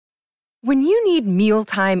When you need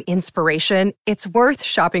mealtime inspiration, it's worth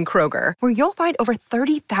shopping Kroger, where you'll find over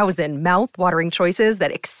 30,000 mouth-watering choices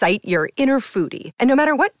that excite your inner foodie. And no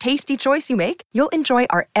matter what tasty choice you make, you'll enjoy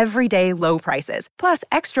our everyday low prices, plus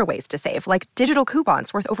extra ways to save, like digital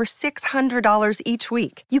coupons worth over $600 each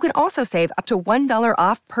week. You can also save up to $1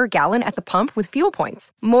 off per gallon at the pump with fuel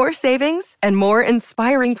points. More savings and more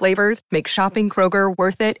inspiring flavors make shopping Kroger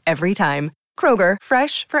worth it every time. Kroger,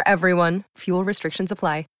 fresh for everyone. Fuel restrictions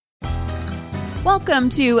apply. Welcome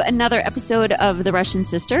to another episode of The Russian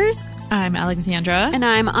Sisters. I'm Alexandra. And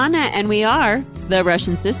I'm Anna, and we are The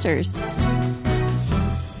Russian Sisters.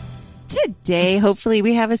 Today, hopefully,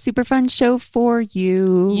 we have a super fun show for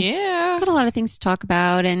you. Yeah. Got a lot of things to talk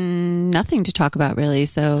about and nothing to talk about, really.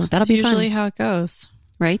 So that'll be fun. Usually how it goes.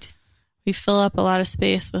 Right? We fill up a lot of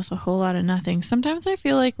space with a whole lot of nothing. Sometimes I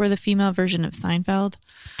feel like we're the female version of Seinfeld.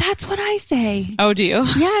 That's what I say. Oh, do you?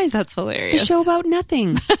 Yes. That's hilarious. The show about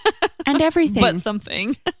nothing and everything. But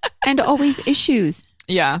something. And always issues.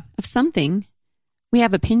 Yeah. Of something. We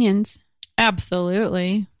have opinions.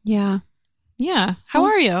 Absolutely. Yeah. Yeah. How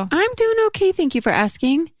are you? I'm doing okay. Thank you for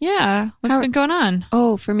asking. Yeah. What's been going on?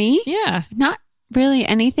 Oh, for me? Yeah. Not really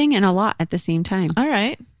anything and a lot at the same time. All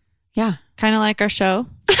right. Yeah. Kind of like our show.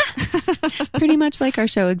 Pretty much like our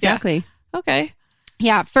show. Exactly. Yeah. Okay.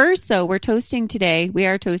 Yeah. First, though, we're toasting today. We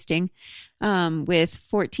are toasting with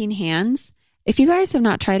 14 hands. If you guys have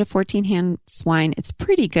not tried a 14-hand swine, it's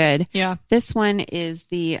pretty good. Yeah. This one is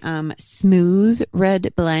the smooth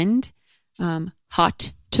red blend,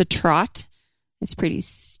 hot to trot. It's pretty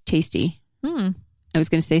tasty. I was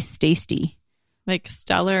going to say tasty. Like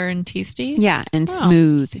stellar and tasty? Yeah, and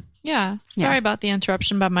smooth. Yeah. Sorry about the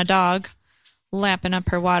interruption by my dog lapping up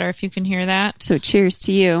her water, if you can hear that. So cheers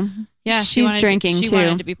to you. Yeah, she's drinking too. She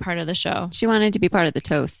wanted to be part of the show. She wanted to be part of the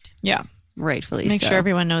toast. Yeah. Rightfully Make so. sure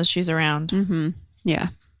everyone knows she's around. Mm-hmm. Yeah.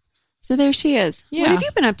 So there she is. Yeah. What have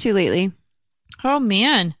you been up to lately? Oh,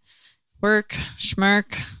 man. Work,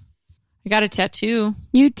 schmirk. I got a tattoo.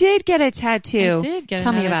 You did get a tattoo. I did get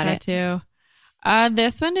Tell me about tattoo.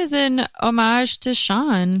 This one is an homage to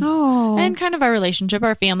Sean. Oh. And kind of our relationship,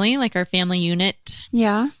 our family, like our family unit.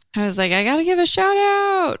 Yeah. I was like, I got to give a shout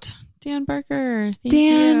out. Dan Barker. Thank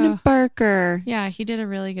Dan you. Barker. Yeah, he did a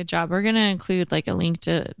really good job. We're going to include like a link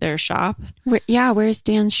to their shop. Where's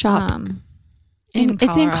Dan's shop?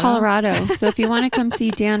 It's in Colorado. So if you want to come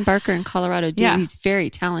see Dan Barker in Colorado, he's very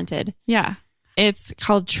talented. Yeah. It's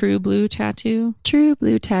called True Blue Tattoo. True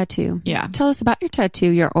Blue Tattoo. Yeah. Tell us about your tattoo,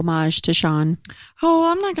 your homage to Sean.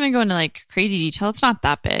 Oh, I'm not going to go into like crazy detail. It's not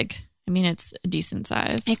that big. I mean, it's a decent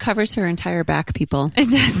size. It covers her entire back, people. It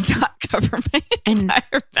does not cover my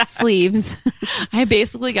entire back. Sleeves. I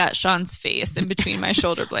basically got Sean's face in between my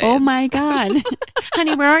shoulder blades. Oh my God.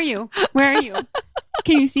 Honey, where are you? Where are you?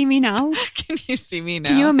 Can you see me now? Can you see me now?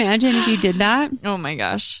 Can you imagine if you did that? Oh my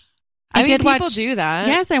gosh. People do that.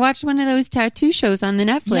 Yes, I watched one of those tattoo shows on the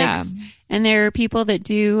Netflix. Yeah. And there are people that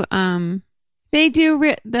do,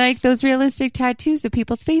 like those realistic tattoos of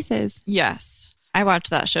people's faces. Yes. I watched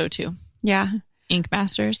that show too. Yeah. Ink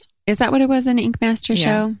Masters. Is that what it was, an Ink Master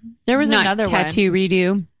show? There was Not another tattoo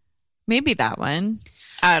redo. Maybe that one.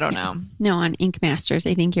 I don't know. No, on Ink Masters.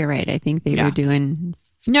 I think you're right. I think they were doing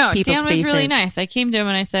No, people's Dan was faces. really nice. I came to him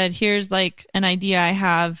and I said, here's like an idea I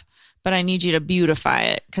have, but I need you to beautify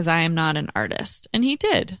it because I am not an artist. And he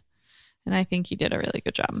did. And I think he did a really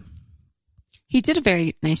good job. He did a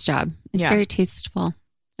very nice job. It's very tasteful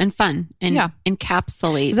and fun and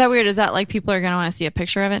encapsulates. Is that weird? Is that like people are going to want to see a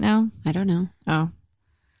picture of it now? I don't know. Oh.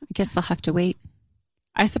 I guess they'll have to wait.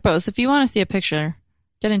 I suppose if you want to see a picture,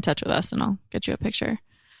 get in touch with us and I'll get you a picture.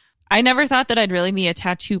 I never thought that I'd really be a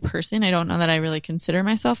tattoo person. I don't know that I really consider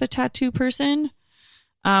myself a tattoo person.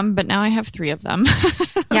 But now I have 3 of them.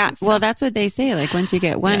 Yeah. Well, that's what they say. Like once you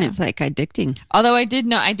get one, it's like addicting. Although I did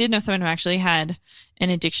know someone who actually had an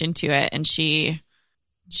addiction to it, and she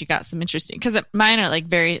got some interesting, because mine are like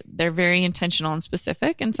they're very intentional and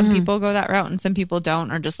specific. And some people go that route and some people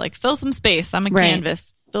don't, or just like fill some space. I'm a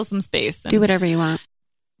canvas, fill some space. And, do whatever you want.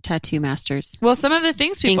 Tattoo masters. Well, some of the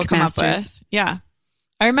things people Ink come masters. up with. Yeah.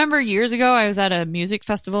 I remember years ago, I was at a music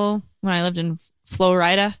festival when I lived in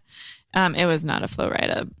Florida. It was not a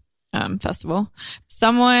Florida festival.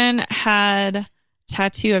 Someone had a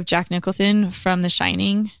tattoo of Jack Nicholson from The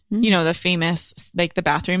Shining. You know, the famous, like the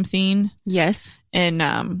bathroom scene. Yes.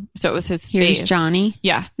 And so it was his Here's face. Johnny.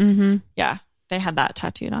 Yeah. Mm-hmm. Yeah. They had that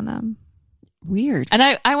tattooed on them. Weird. And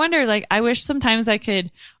I wonder, like, I wish sometimes I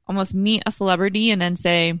could almost meet a celebrity and then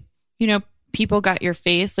say, you know, people got your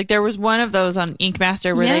face. Like there was one of those on Ink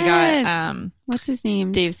Master where they got, what's his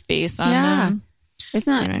name? Dave's face on them.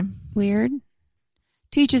 Isn't that weird?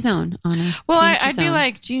 To each his own, Anna. Well, To each his I'd be own.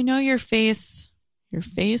 like, do you know your face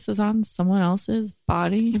is on someone else's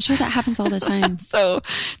body? I'm sure that happens all the time. So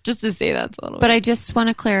just to say that's a little But bit. I just want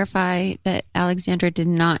to clarify that Alexandra did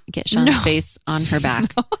not get Sean's face on her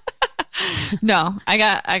back. No, I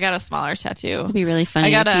got a smaller tattoo. It'd be really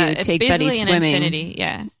funny if you it's take Buddy basically an swimming. infinity.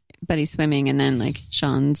 Yeah. Buddy swimming and then like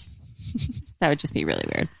Sean's. That would just be really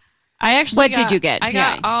weird. I actually What did you get? I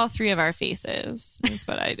got Yeah. all three of our faces. Is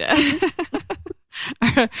what I did.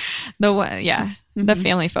 The one, yeah, the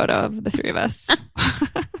family photo of the three of us.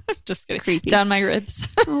 Just kidding. Creepy. Down my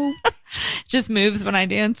ribs. Oh. Just moves when I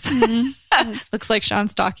dance. Looks like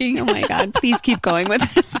Sean's talking. Oh my God. Please keep going with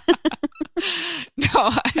this. No,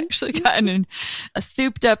 I actually got a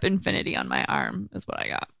souped up infinity on my arm. Is what I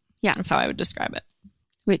got. Yeah. That's how I would describe it.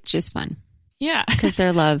 Which is fun Yeah. because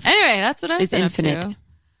their love Anyway, that's what I've is been infinite. up to.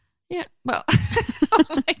 Yeah. Well, oh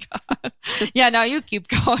my God. Yeah, no, you keep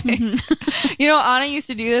going. You know, Anna used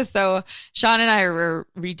to do this. So Sean and I were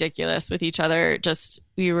ridiculous with each other.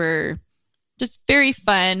 We were just very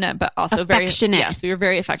fun, but also Affectionate. Yes, we were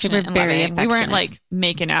very affectionate and very loving. We weren't affectionate. like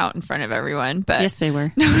making out in front of everyone, but Yes, they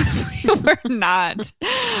were. we were not.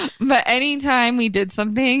 But anytime we did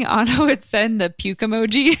something, Anna would send the puke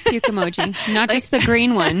emoji. Puke emoji. Not just the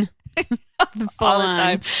green one. All the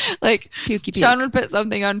time. Like Pukey puke. Sean would put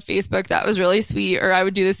something on Facebook that was really sweet, or I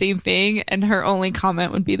would do the same thing, and her only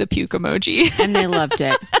comment would be the puke emoji. And they loved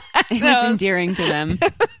it. It was endearing to them.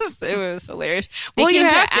 It was hilarious. They Well, you came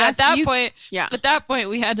to have to, at ask that you- point. Yeah. At that point,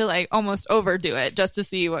 we had to like almost overdo it just to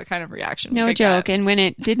see what kind of reaction. No we could joke. get. And when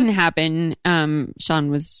it didn't happen, Sean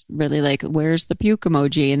was really like, where's the puke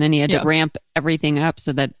emoji? And then he had to Yeah. ramp everything up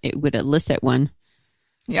so that it would elicit one.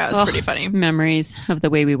 Yeah, it was pretty funny. Memories of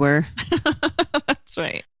the way we were. That's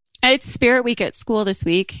right. It's Spirit Week at school this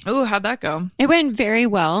week. Oh, how'd that go? It went very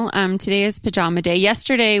well. Today is pajama day.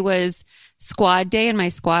 Yesterday was squad day, and my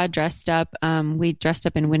squad dressed up. We dressed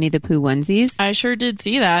up in Winnie the Pooh onesies. I sure did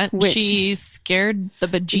see that. Which- She scared the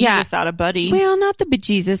bejesus out of Buddy. Well, not the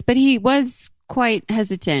bejesus, but he was quite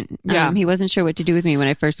hesitant. Yeah. He wasn't sure what to do with me when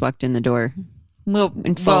I first walked in the door.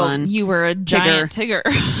 In full on you were a giant tigger.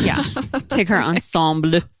 Yeah, Tigger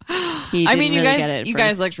ensemble. He I mean, didn't really get it at you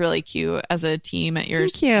guys first. looked really cute as a team at your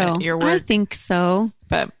Thank you. at your work. I think so.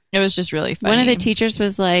 But it was just really funny. One of the teachers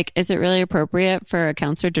was like, "Is it really appropriate for a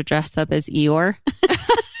counselor to dress up as Eeyore?"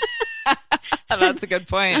 That's a good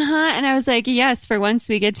point. And I was like, "Yes, for once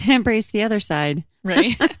we get to embrace the other side."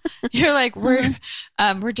 Right? You're like, we're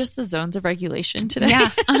just the zones of regulation today. Yeah.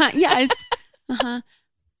 Yes.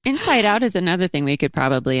 Inside Out is another thing we could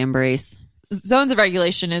probably embrace. Zones of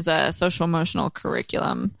regulation is a social emotional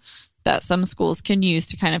curriculum that some schools can use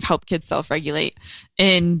to kind of help kids self-regulate.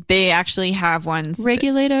 And they actually have ones.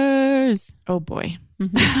 Regulators. Oh boy.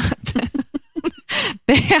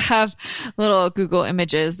 They have little Google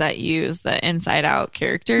images that use the Inside Out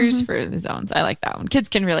characters for the zones. I like that one. Kids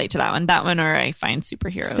can relate to that one. That one, or I find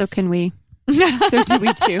superheroes. So can we. So do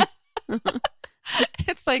we too.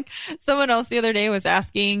 It's like someone else the other day was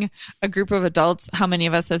asking a group of adults how many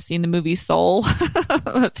of us have seen the movie Soul,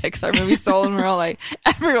 the Pixar movie Soul, and we're all like,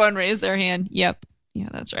 everyone raised their hand. Yep. Yeah,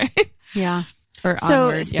 that's right. Yeah. Or So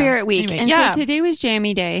onward. Spirit Week. Anyway, And yeah. so today was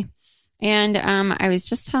Jammy Day. And I was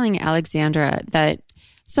just telling Alexandra that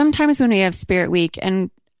sometimes when we have Spirit Week,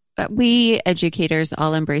 and we educators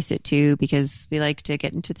all embrace it too, because we like to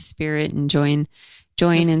get into the spirit and join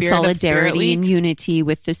in spirit of Spirit solidarity and Week. unity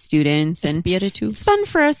with the students. And Spiritu. it's fun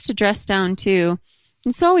for us to dress down too.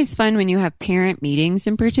 It's always fun when you have parent meetings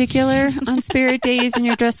in particular on Spirit Days and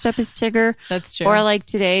you're dressed up as Tigger. That's true. Or like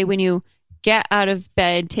today when you get out of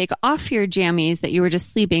bed, take off your jammies that you were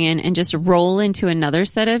just sleeping in and just roll into another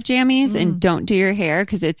set of jammies and don't do your hair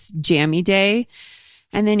because it's jammy day.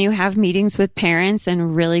 And then you have meetings with parents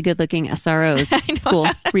and really good looking SROs, school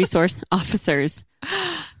resource officers,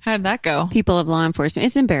 How did that go? people of law enforcement.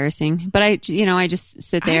 It's embarrassing, but I just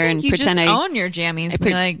sit there and you pretend just I own your jammies.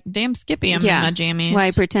 Be like, damn Skippy, I'm in my jammies. Well,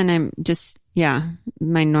 I pretend I'm just,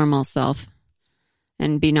 my normal self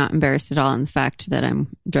and be not embarrassed at all in the fact that I'm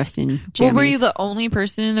dressed in jammies. Well, were you the only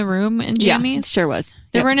person in the room in jammies? Yeah, sure was.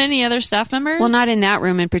 There Yep. weren't any other staff members? Well, not in that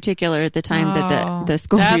room in particular at the time that the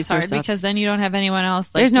school that's resource hard because then you don't have anyone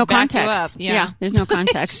else. Like, there's to no back you context. up. Yeah. There's no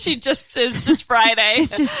context. It's just Friday.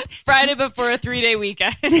 It's just Friday before a 3-day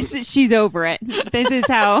weekend. she's over it.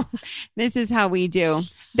 This is how we do.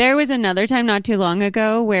 There was another time not too long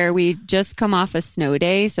ago where we just come off a snow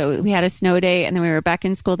day. So we had a snow day and then we were back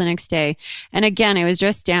in school the next day. And again, I was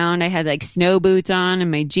dressed down. I had like snow boots on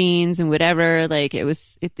and my jeans and whatever. Like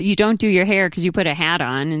you don't do your hair because you put a hat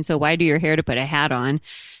on. And so why do your hair to put a hat on?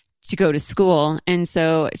 to go to school. And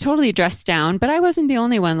so totally dressed down, but I wasn't the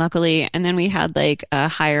only one, luckily. And then we had like a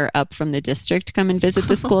higher up from the district come and visit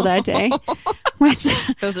the school that day, which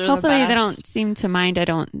hopefully they don't seem to mind, I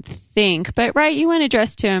don't think. But right, you want to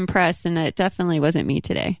dress to impress, and it definitely wasn't me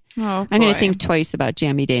today. Oh, I'm going to think twice about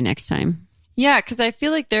Jammy Day next time. Yeah, because I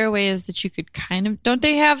feel like there are ways that you could kind of, don't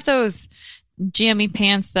they have those jammy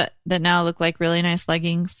pants that now look like really nice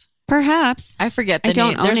leggings? Perhaps. I forget the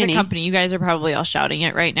name. There's a company. You guys are probably all shouting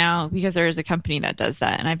it right now because there is a company that does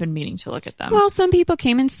that, and I've been meaning to look at them. Well, some people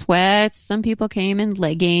came in sweats. Some people came in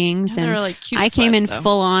leggings. Yeah, and like cute I came in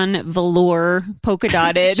full-on velour,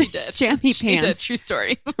 polka-dotted jammy pants. She did. True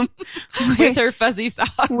story. With her fuzzy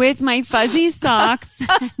socks. With my fuzzy socks.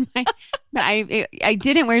 I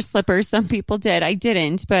didn't wear slippers. Some people did. I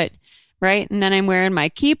didn't, but... Right. And then I'm wearing my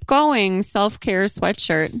Keep Going self-care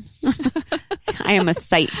sweatshirt. I am a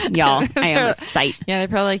sight, y'all. I am a sight. Yeah, they're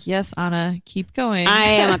probably like, yes, Anna, keep going. I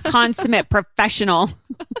am a consummate professional.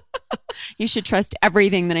 You should trust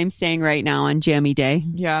everything that I'm saying right now on Jammy Day.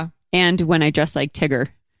 Yeah. And when I dress like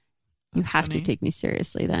Tigger. You That's have funny. to take me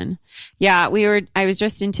seriously then. Yeah, I was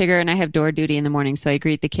dressed in Tigger, and I have door duty in the morning. So I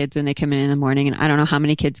greet the kids when they come in the morning, and I don't know how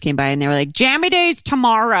many kids came by, and they were like, Jammy Day's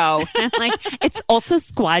tomorrow. And I'm like, it's also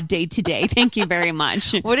squad day today. Thank you very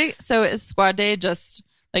much. So is squad day just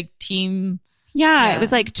like team? Yeah, it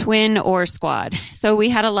was like twin or squad. So we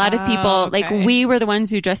had a lot of people, okay. like we were the ones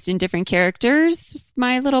who dressed in different characters,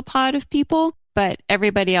 my little pod of people. But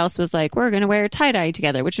everybody else was like, we're going to wear tie-dye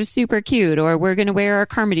together, which was super cute. Or we're going to wear our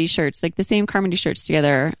Carmody shirts, like the same Carmody shirts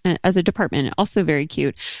together as a department. Also very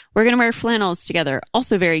cute. We're going to wear flannels together.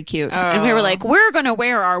 Also very cute. And we were like, we're going to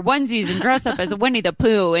wear our onesies and dress up as Winnie the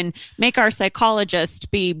Pooh and make our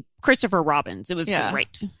psychologist be Christopher Robbins. It was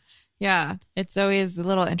great. Yeah. It's always a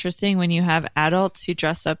little interesting when you have adults who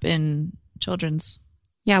dress up in children's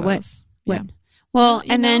clothes. What? Yeah. Well,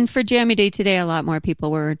 and then for Jammy Day today, a lot more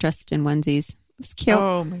people were dressed in onesies. It was cute.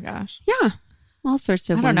 Oh my gosh. Yeah. All sorts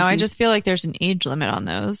of I don't know. I onesies. just feel like there's an age limit on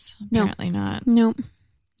those. Apparently not. No.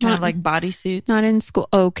 Kind of like bodysuits. Not in school.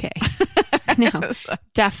 Okay. No,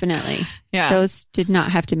 definitely. Yeah. Those did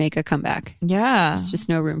not have to make a comeback. Yeah. There's just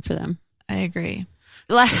no room for them. I agree.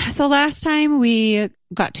 So last time we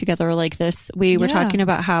got together like this, we were talking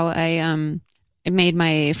about how I made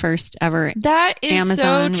my first ever That is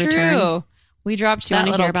Amazon so true. return. We dropped Do you that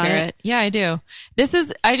wanna little hear about carrot. it? Yeah, I do.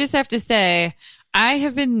 I just have to say, I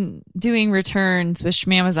have been doing returns with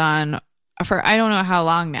Schmamazon for I don't know how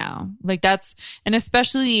long now. Like and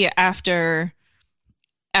especially after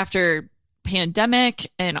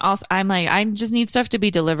pandemic, and also I'm like, I just need stuff to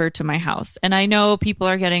be delivered to my house. And I know people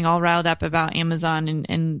are getting all riled up about Amazon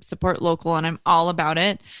and support local, and I'm all about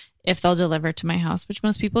it if they'll deliver to my house, which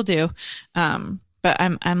most people do. But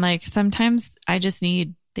I'm like, sometimes I just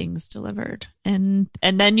need things delivered, and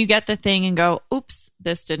then you get the thing and go, oops,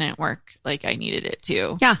 this didn't work like I needed it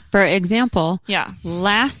to. Yeah. For example, Yeah.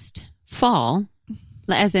 last fall,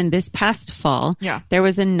 as in this past fall, Yeah. there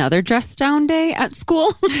was another dress down day at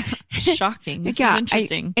school. Shocking. This is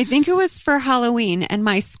interesting. I think it was for Halloween, and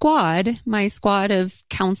my squad of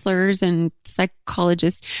counselors and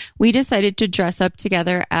psychologists, we decided to dress up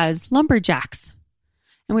together as lumberjacks.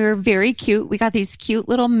 And we were very cute. We got these cute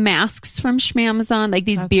little masks from Schmamazon, like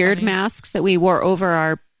these That's beard funny. masks that we wore over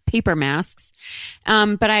our paper masks.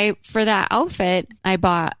 But for that outfit, I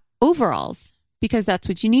bought overalls, because that's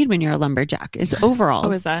what you need when you're a lumberjack is overalls.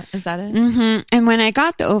 Oh, is that it? Mm-hmm. And when I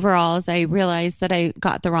got the overalls, I realized that I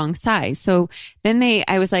got the wrong size. So then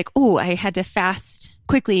I was like, oh, I had to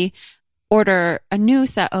quickly order a new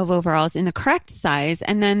set of overalls in the correct size.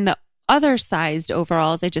 And then the other sized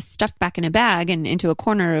overalls, I just stuffed back in a bag and into a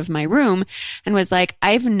corner of my room, and was like,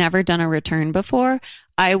 I've never done a return before.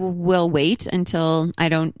 I will wait until I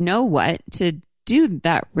don't know what to do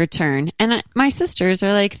that return. And my sisters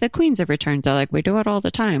are like the queens of returns. They're like, we do it all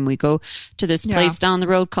the time. We go to this place down the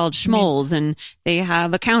road called Schmoll's, and they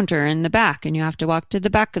have a counter in the back, and you have to walk to the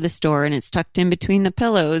back of the store, and it's tucked in between the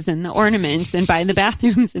pillows and the ornaments and by the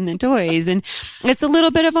bathrooms and the toys. And it's a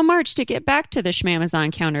little bit of a march to get back to the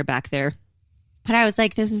Schmamazon counter back there. But I was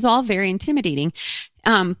like, this is all very intimidating.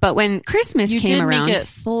 But when Christmas came around, make it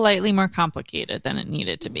slightly more complicated than it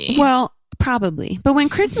needed to be. Well, probably. But when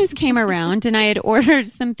Christmas came around, and I had ordered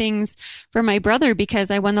some things for my brother because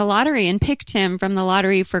I won the lottery and picked him from the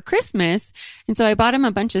lottery for Christmas. And so I bought him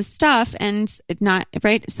a bunch of stuff, and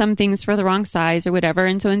some things for the wrong size or whatever.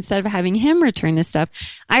 And so instead of having him return the stuff,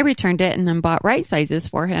 I returned it and then bought right sizes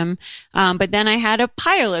for him. But then I had a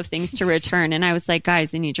pile of things to return, and I was like,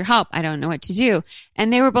 guys, I need your help. I don't know what to do.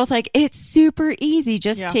 And they were both like, it's super easy.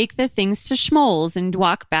 Just take the things to Schmoll's and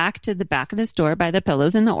walk back to the back of the store by the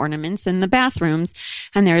pillows and the ornaments and the bathrooms,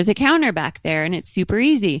 and there is a counter back there, and it's super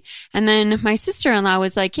easy. And then my sister-in-law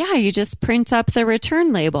was like, yeah, you just print up the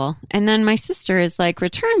return label. And then my sister is like,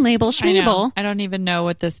 return label, schmeeble. I don't even know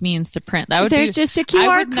what this means to print. There's just a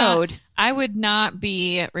QR code. I would not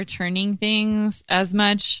be returning things as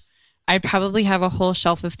much. I'd probably have a whole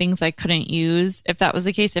shelf of things I couldn't use if that was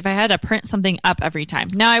the case, if I had to print something up every time.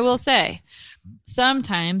 Now, I will say,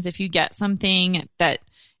 sometimes if you get something that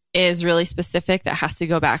is really specific that has to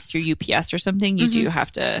go back through UPS or something, you do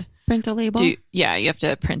have to print a label. You have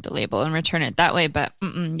to print the label and return it that way. But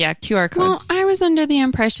QR code. Well, I was under the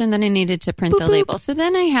impression that I needed to print the label. So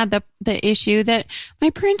then I had the issue that my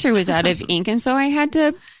printer was out of ink. And so I had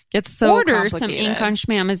to order some ink on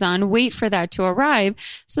Schmamazon, wait for that to arrive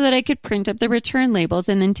so that I could print up the return labels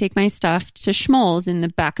and then take my stuff to Schmoll's in the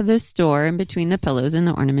back of the store in between the pillows and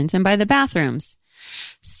the ornaments and by the bathrooms.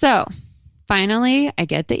 So finally, I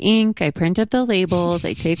get the ink, I print up the labels,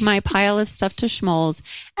 I take my pile of stuff to Schmoll's,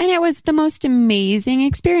 and it was the most amazing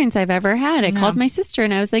experience I've ever had. I called my sister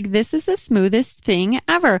and I was like, this is the smoothest thing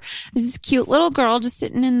ever. There's this cute little girl just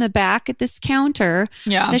sitting in the back at this counter,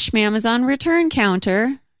 the Schmamazon return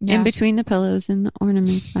counter. In between the pillows and the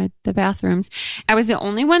ornaments by the bathrooms. I was the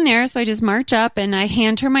only one there, so I just march up and I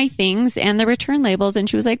hand her my things and the return labels, and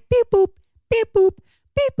she was like, beep, boop, beep, boop,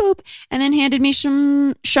 beep, boop, and then handed me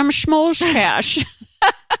some Schmoll's cash.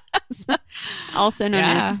 Also known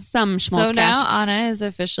as some Schmoll's cash. So now Anna is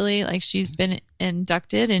officially, like, she's been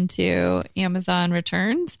inducted into Amazon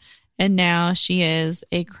returns, and now she is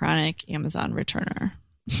a chronic Amazon returner.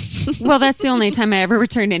 Well, that's the only time I ever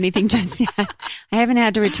returned anything just yet. I haven't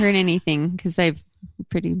had to return anything because I've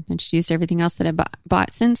pretty much used everything else that I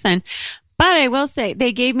bought since then. But I will say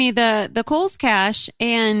they gave me the Kohl's cash,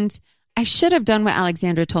 and I should have done what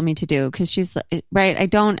Alexandra told me to do because she's right. I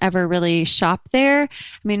don't ever really shop there. I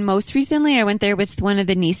mean, most recently I went there with one of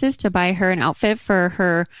the nieces to buy her an outfit for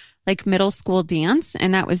her like middle school dance.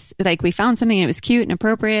 And that was like, we found something that was cute and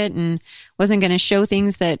appropriate and wasn't going to show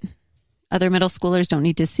things that other middle schoolers don't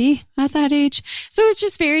need to see at that age. So it was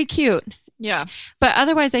just very cute. Yeah. But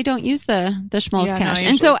otherwise, I don't use the Schmoll's cash.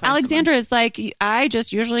 And so Alexandra is like, I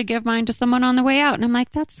just usually give mine to someone on the way out. And I'm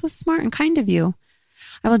like, that's so smart and kind of you.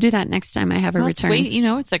 I will do that next time I have a return.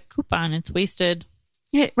 It's a coupon. It's wasted.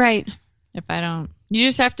 Right. If I don't. You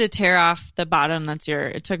just have to tear off the bottom.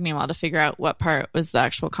 It took me a while to figure out what part was the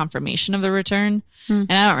actual confirmation of the return. And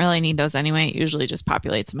I don't really need those anyway. It usually just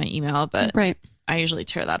populates in my email. But right. I usually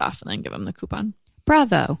tear that off and then give them the coupon.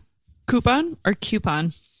 Bravo. Coupon or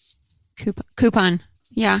coupon? Coupon.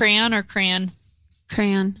 Yeah. Crayon or crayon?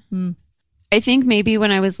 Crayon. I think maybe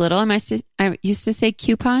when I was little, I used to say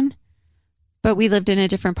coupon, but we lived in a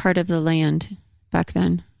different part of the land back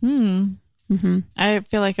then. I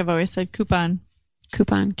feel like I've always said coupon.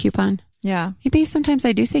 Coupon. Yeah. Maybe sometimes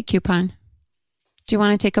I do say coupon. Do you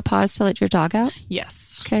want to take a pause to let your dog out?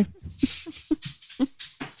 Yes. Okay.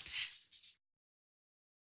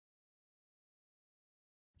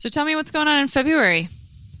 So tell me what's going on in February.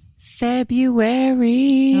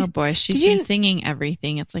 Oh boy, she's been singing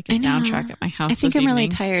everything. It's like a soundtrack at my house. I think I'm really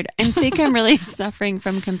tired. I think I'm really suffering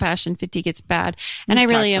from compassion fatigue. It's bad. And I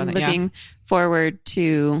really am looking forward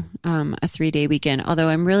to a 3-day weekend, although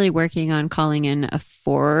I'm really working on calling in a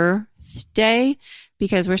 4th day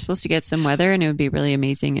because we're supposed to get some weather, and it would be really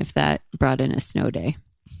amazing if that brought in a snow day.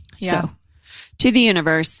 Yeah. So to the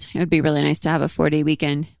universe, it would be really nice to have a 4-day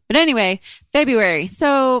weekend. But anyway, February.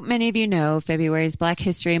 So many of you know February is Black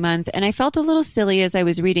History Month, and I felt a little silly as I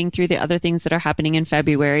was reading through the other things that are happening in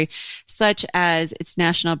February, such as it's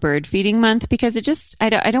National Bird Feeding Month, because I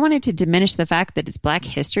don't want it to diminish the fact that it's Black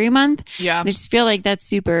History Month. Yeah. I just feel like that's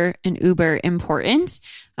super and uber important.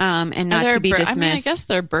 And not to be dismissed. I guess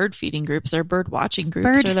they're bird feeding groups or bird watching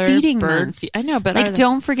groups. Bird feeding month. I know, but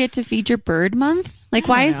don't forget to feed your bird month. Like,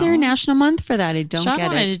 why is there a national month for that? I don't Sean get it.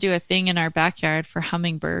 Sean wanted to do a thing in our backyard for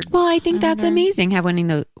hummingbirds. Well, I think that's amazing.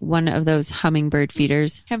 Having one of those hummingbird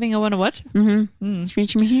feeders. Having a one of what?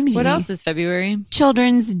 Mm-hmm. What else is February?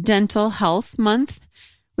 Children's Dental Health Month,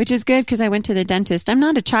 which is good because I went to the dentist. I'm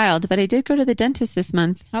not a child, but I did go to the dentist this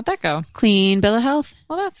month. How'd that go? Clean bill of health.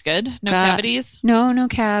 Well, that's good. No cavities? No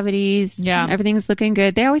cavities. Yeah. Everything's looking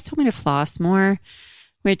good. They always told me to floss more,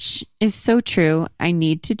 which is so true. I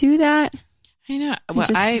need to do that. I know. Well,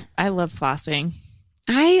 I love flossing.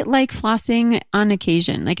 I like flossing on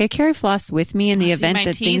occasion. Like I carry floss with me in the event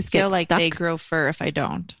that things get like stuck. They grow fur if I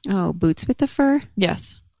don't. Oh, boots with the fur?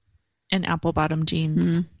 Yes. And apple bottom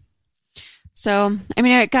jeans. So, I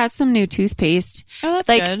mean, I got some new toothpaste. Oh, that's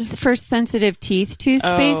good. For sensitive teeth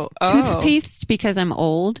toothpaste because I'm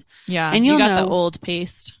old. Yeah. And you got the old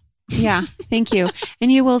paste. Yeah, thank you.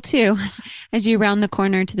 And you will too, as you round the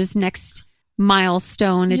corner to this next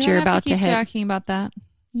milestone that you're about to hit. Talking about that.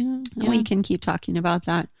 Yeah. We can keep talking about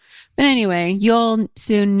that. But anyway, you'll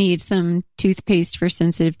soon need some toothpaste for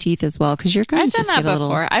sensitive teeth as well, because your gums just get a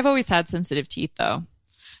little... I've always had sensitive teeth though,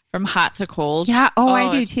 from hot to cold. Yeah. Oh, I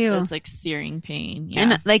do too. It's like searing pain. Yeah.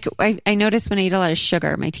 And like I notice when I eat a lot of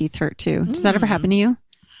sugar, my teeth hurt too. Does that ever happen to you?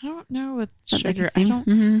 I don't know with Like sugar. I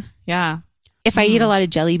don't. Yeah. If I eat a lot of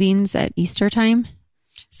jelly beans at Easter time.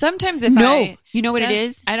 Sometimes you know what it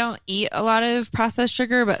is? I don't eat a lot of processed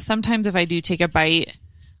sugar, but sometimes if I do take a bite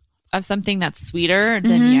of something that's sweeter,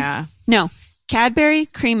 then yeah. No, Cadbury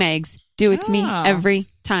cream eggs do it to me every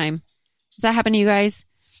time. Does that happen to you guys?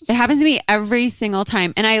 It happens to me every single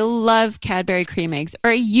time. And I love Cadbury cream eggs,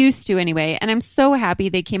 or I used to anyway. And I'm so happy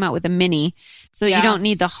they came out with a mini so that you don't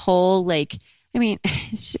need the whole, like, I mean,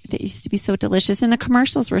 they used to be so delicious and the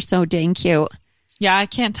commercials were so dang cute. Yeah, I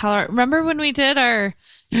can't tolerate. Remember when we did our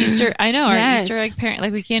Easter, our Easter egg pairing,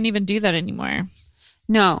 like we can't even do that anymore.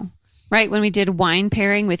 No. Right, when we did wine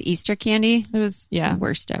pairing with Easter candy, it was the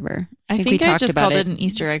worst ever. I think we talked about called it an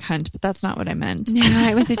Easter egg hunt, but that's not what I meant. Yeah,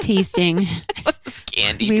 it was a tasting. It was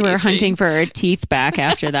candy. We were hunting for our teeth back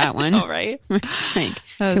after that one. Oh, right. Like,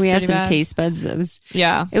 can we have some taste buds? It was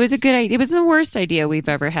a good idea. It was the worst idea we've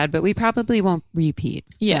ever had, but we probably won't repeat.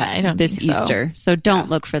 Yeah, I don't this think Easter. So don't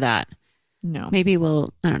look for that. No, maybe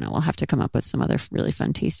we'll have to come up with some other really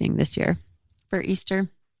fun tasting this year for Easter.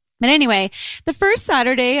 But anyway, the first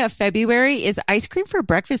Saturday of February is Ice Cream for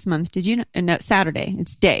Breakfast Month. Did you know? No, Saturday.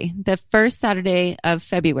 It's day. The first Saturday of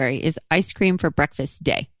February is Ice Cream for Breakfast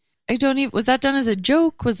Day. I don't even, was that done as a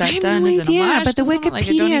joke? Was that done as an homage? But the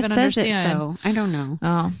Wikipedia says it, so. I don't know.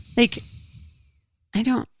 Oh.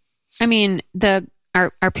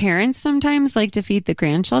 Our parents sometimes like to feed the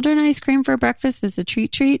grandchildren ice cream for breakfast as a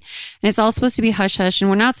treat. And it's all supposed to be hush hush. And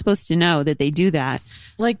we're not supposed to know that they do that.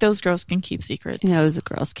 Like those girls can keep secrets. Those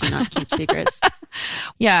girls cannot keep secrets.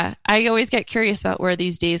 Yeah. I always get curious about where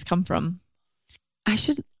these days come from. I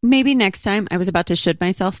should, maybe next time, I was about to should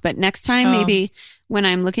myself, but next time, maybe when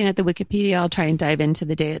I'm looking at the Wikipedia, I'll try and dive into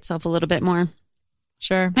the day itself a little bit more.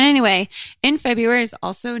 Sure. But anyway, in February is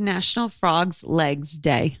also National Frogs Legs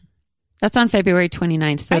Day. That's on February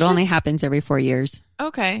 29th, so it only happens every 4 years.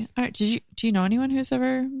 Okay. All right. Do you know anyone who's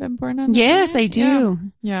ever been born on the 29th? Yes, I do.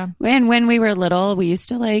 Yeah. And when we were little, we used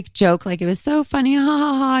to like joke like it was so funny. Ha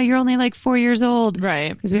ha ha. You're only like 4 years old.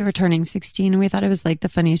 Right. Because we were turning 16 and we thought it was like the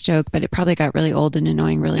funniest joke, but it probably got really old and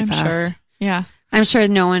annoying really fast. Sure. Yeah. I'm sure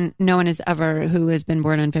no one has ever, who has been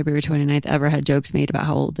born on February 29th, ever had jokes made about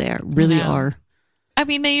how old they are. I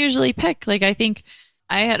mean, they usually pick, like, I think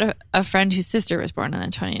I had a friend whose sister was born on the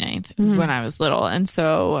 29th when I was little. And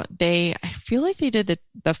so I feel like they did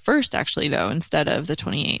the first actually though, instead of the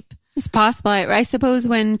 28th. It's possible. I suppose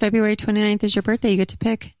when February 29th is your birthday, you get to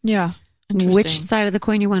pick. Yeah. Which side of the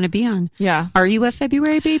coin you want to be on. Yeah. Are you a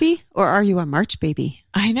February baby or are you a March baby?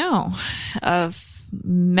 I know. Of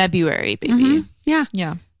February baby. Mm-hmm. Yeah.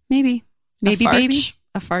 Yeah. Maybe baby.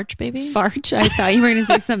 A farch baby? Farch? I thought you were going to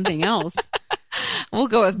say something else. We'll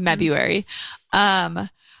go with February.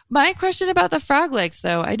 My question about the frog legs,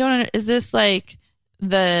 though, is this like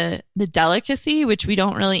the delicacy, which we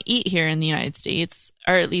don't really eat here in the United States,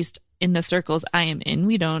 or at least in the circles I am in,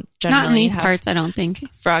 we don't generally not in these have parts, I don't think.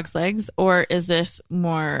 Frog's legs, or is this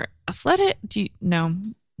more athletic? No,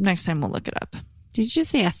 next time we'll look it up. Did you just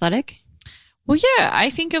say athletic? Well, yeah, I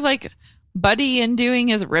think of like Buddy and doing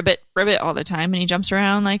his ribbit all the time, and he jumps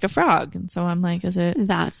around like a frog. And so I'm like,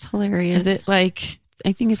 that's hilarious. Is it like,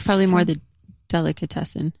 I think it's probably more the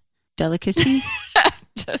delicatessen. Delicacy?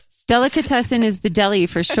 Delicatessen is the deli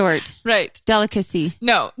for short. Right. Delicacy.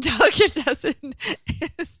 No, delicatessen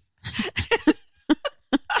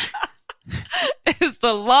is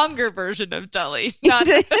the longer version of deli. Not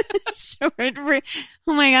short.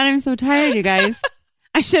 Oh my God, I'm so tired, you guys.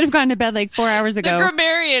 I should have gone to bed like 4 hours ago. The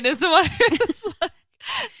grammarian is the one who's like,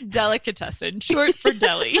 delicatessen, short for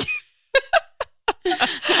deli.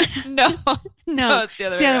 No, it's the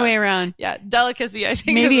other way around. Yeah, delicacy, I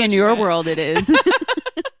think. Maybe in your world it is.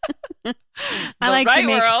 I like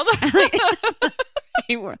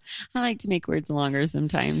to make words longer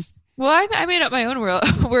sometimes. Well, I made up my own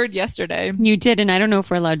word yesterday. You did, and I don't know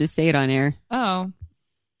if we're allowed to say it on air. Oh.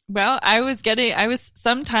 Well, I was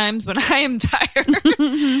sometimes when I am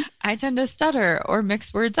tired, I tend to stutter or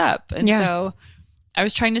mix words up. And so I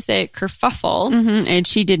was trying to say kerfuffle. Mm-hmm. And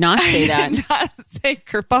she did not say that. I did not say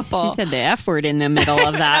kerfuffle. She said the F word in the middle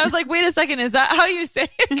of that. I was like, wait a second, is that how you say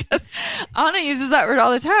it? Because Anna uses that word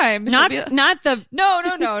all the time. Not the not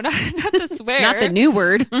the swear, not the new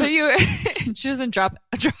word. But she doesn't drop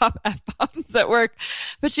F-bombs at work.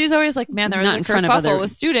 But she's always like, man, there was Not a in front of other kerfuffle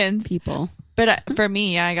with students. people. But for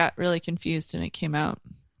me, I got really confused and it came out.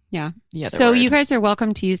 Yeah. So you guys are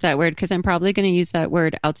welcome to use that word because I'm probably going to use that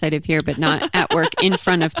word outside of here, but not at work in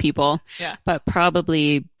front of people. Yeah. But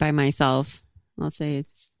probably by myself. I'll say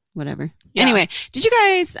it's whatever. Yeah. Anyway, did you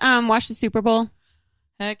guys watch the Super Bowl?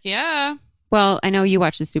 Heck yeah. Well, I know you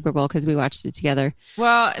watched the Super Bowl because we watched it together.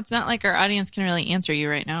 Well, it's not like our audience can really answer you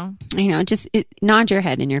right now. I know, just nod your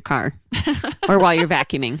head in your car or while you're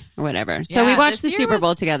vacuuming or whatever. So we watched the Super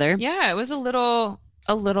Bowl together. Yeah, it was a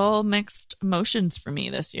little mixed emotions for me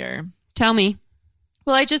this year. Tell me.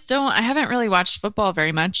 Well, I haven't really watched football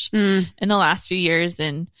very much in the last few years.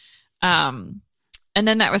 And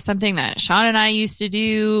then that was something that Sean and I used to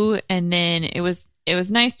do. And then it was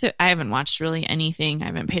nice I haven't watched really anything. I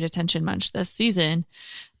haven't paid attention much this season,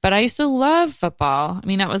 but I used to love football. I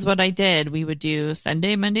mean, that was what I did. We would do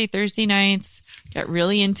Sunday, Monday, Thursday nights, get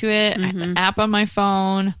really into it. I had the app on my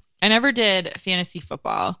phone. I never did fantasy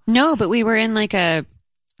football. No, but we were in like it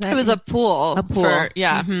was a pool.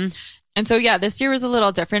 Yeah. Mm-hmm. And so, yeah, this year was a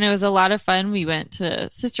little different. It was a lot of fun. We went to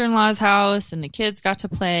sister-in-law's house and the kids got to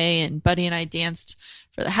play and Buddy and I danced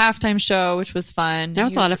for the halftime show, which was fun. That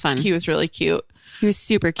was a lot of fun. He was really cute. He was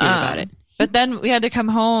super cute about it. But then we had to come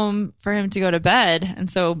home for him to go to bed. And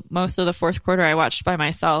so most of the fourth quarter I watched by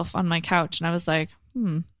myself on my couch. And I was like,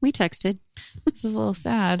 we texted. This is a little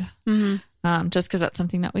sad. Just because that's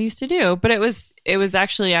something that we used to do. But it was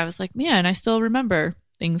actually, I was like, man, I still remember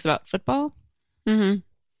things about football. Mm-hmm.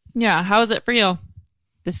 Yeah. How was it for you?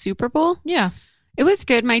 The Super Bowl? Yeah. It was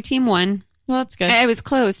good. My team won. Well, that's good. I was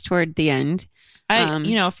close toward the end.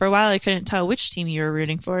 For a while, I couldn't tell which team you were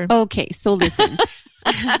rooting for. Okay, so listen.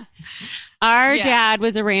 Our dad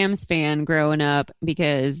was a Rams fan growing up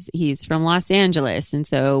because he's from Los Angeles. And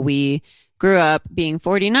so we grew up being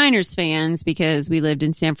 49ers fans because we lived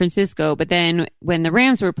in San Francisco. But then when the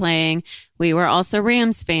Rams were playing, we were also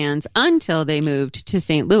Rams fans until they moved to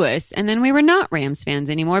St. Louis. And then we were not Rams fans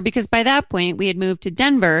anymore because by that point we had moved to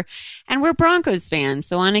Denver and we're Broncos fans.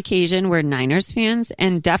 So on occasion we're Niners fans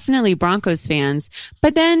and definitely Broncos fans.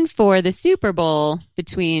 But then for the Super Bowl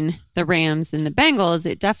between the Rams and the Bengals,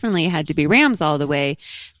 it definitely had to be Rams all the way.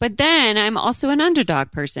 But then I'm also an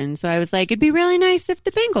underdog person. So I was like, it'd be really nice if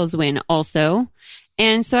the Bengals win also.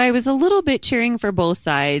 And so I was a little bit cheering for both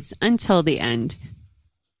sides until the end.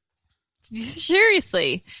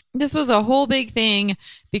 Seriously, this was a whole big thing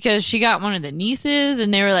because she got one of the nieces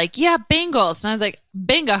and they were like, yeah, Bengals. And I was like,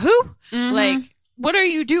 Benga who? Mm-hmm. Like, what are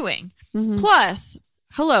you doing? Mm-hmm. Plus,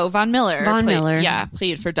 hello, Von Miller.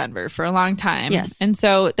 Played for Denver for a long time. Yes. And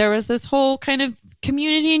so there was this whole kind of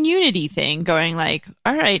community and unity thing going like,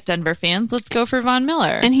 all right, Denver fans, let's go for Von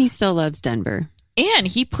Miller. And he still loves Denver. And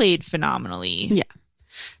he played phenomenally. Yeah.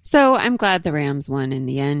 So I'm glad the Rams won in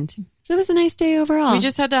the end. So it was a nice day overall. We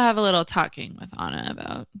just had to have a little talking with Anna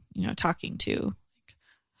about, talking to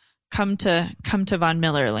come to Von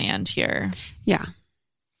Miller land here. Yeah.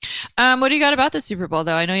 What do you got about the Super Bowl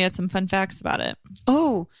though? I know you had some fun facts about it.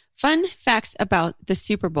 Oh, fun facts about the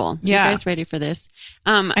Super Bowl. Yeah. You guys ready for this?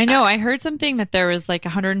 I know. I heard something that there was like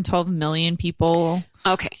 112 million people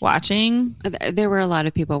watching. There were a lot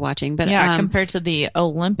of people watching, but compared to the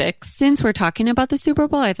Olympics. Since we're talking about the Super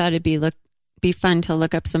Bowl, I thought it'd be fun to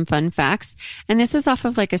look up some fun facts. And this is off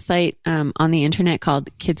of like a site on the internet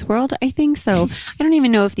called Kids World, I think. So I don't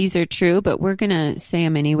even know if these are true, but we're going to say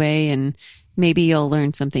them anyway. And maybe you'll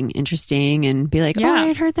learn something interesting and be like, oh, I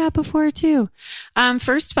had heard that before too.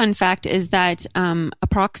 First fun fact is that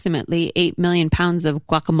approximately 8 million pounds of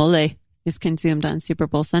guacamole is consumed on Super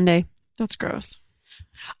Bowl Sunday. That's gross.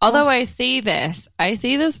 Although I say this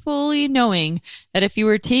fully knowing that if you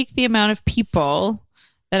were to take the amount of people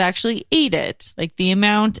that actually ate it, like the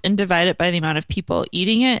amount and divide it by the amount of people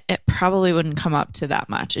eating it, it probably wouldn't come up to that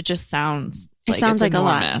much. It just sounds like it's like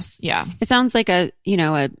enormous. A lot. Yeah. It sounds like a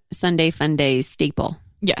Sunday fun day staple.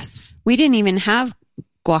 Yes. We didn't even have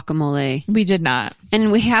guacamole. We did not.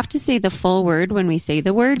 And we have to say the full word when we say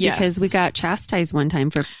the word because we got chastised one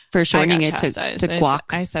time for shortening it to guac.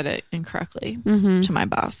 I said it incorrectly to my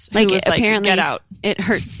boss. Like was apparently get out. It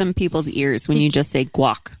hurts some people's ears when you just say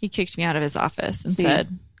guac. He kicked me out of his office and said,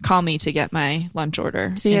 call me to get my lunch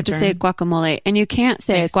order. So you have to say guacamole and you can't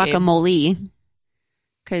say guacamole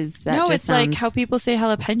because that just it's sounds... like how people say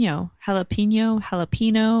jalapeno. Jalapeno.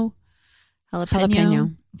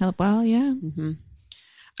 Well, yeah. Mm-hmm.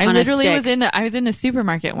 I was in the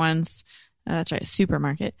supermarket once That's right,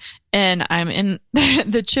 supermarket. And I'm in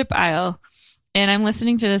the chip aisle and I'm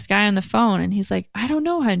listening to this guy on the phone and he's like, I don't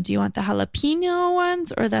know, hon, do you want the jalapeno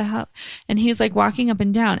ones or and he's like walking up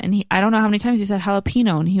and down and I don't know how many times he said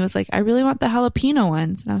jalapeno and he was like, I really want the jalapeno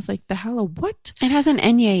ones. And I was like, the what? It has an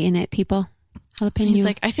enye in it, people. Jalapeno. He's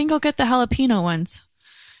like, I think I'll get the jalapeno ones.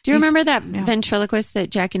 Do you remember that ventriloquist that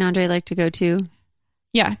Jackie and Andre like to go to?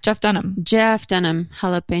 Yeah, Jeff Dunham.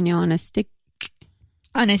 Jalapeno on a stick.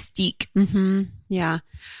 On a steak. Mm-hmm. Yeah.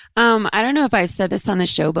 I don't know if I've said this on the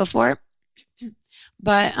show before,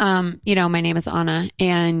 but, my name is Anna.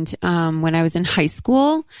 And when I was in high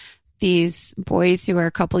school, these boys who are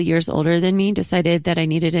a couple years older than me decided that I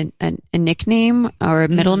needed a nickname or a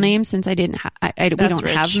middle name since I didn't we don't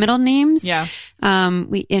have middle names. Yeah.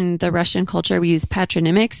 We, in the Russian culture, we use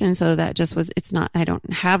patronymics. And so that just I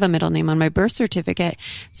don't have a middle name on my birth certificate.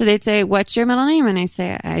 So they'd say, what's your middle name? And I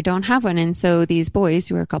say, I don't have one. And so these boys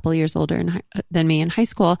who are a couple years older than me in high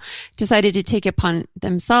school decided to take it upon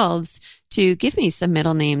themselves to give me some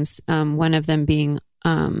middle names. One of them being,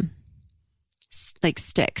 like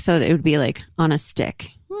stick. So it would be like on a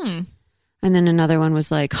stick. And then another one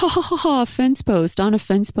was like, fence post, on a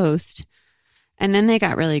fence post. And then they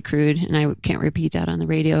got really crude and I can't repeat that on the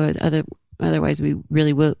radio. Otherwise we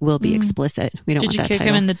really will be explicit. We don't want that title. Did you kick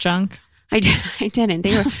him in the junk? I didn't.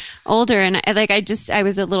 They were older and I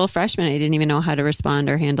was a little freshman. I didn't even know how to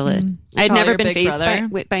respond or handle it. I'd never been faced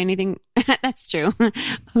by anything. That's true.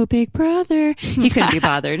 Oh, big brother. He couldn't be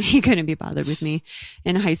bothered. He couldn't be bothered with me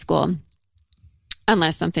in high school.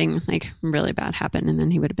 Unless something like really bad happened and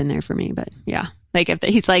then he would have been there for me. But yeah, like if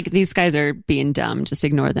he's like, these guys are being dumb, just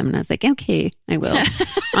ignore them. And I was like, okay, I will.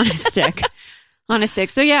 On a stick.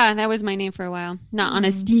 So yeah, that was my name for a while. Not on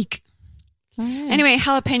a stick. Anyway,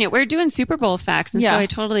 jalapeno. We're doing Super Bowl facts. And so I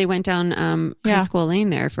totally went down high school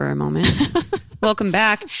lane there for a moment. Welcome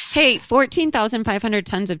back. Hey, 14,500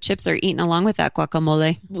 tons of chips are eaten along with that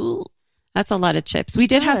guacamole. Ooh. That's a lot of chips. We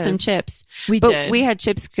did have some chips. We had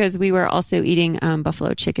chips because we were also eating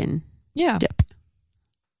buffalo chicken dip.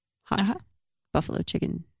 Hot buffalo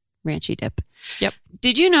chicken ranchy dip. Yep.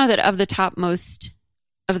 Did you know that of the top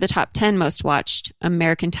 10 most watched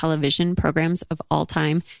American television programs of all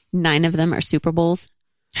time, 9 of them are Super Bowls?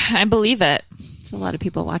 I believe it. It's a lot of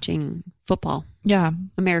people watching football. Yeah.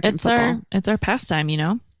 American football. It's our pastime,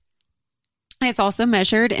 And it's also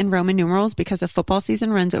measured in Roman numerals because a football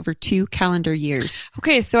season runs over 2 calendar years.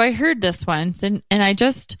 Okay, so I heard this once, and I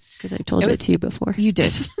just... It's because I told it to you before. You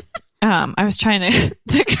did. I was trying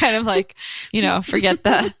to kind of like, forget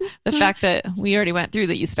the fact that we already went through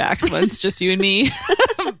these facts once, just you and me.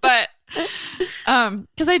 But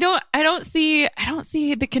because I don't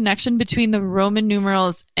see the connection between the Roman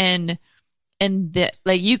numerals and that,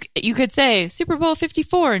 like, you could say Super Bowl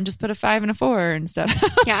 54 and just put a 5 and a 4 instead.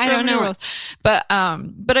 Yeah, I don't know. Numerals. But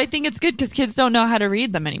I think it's good because kids don't know how to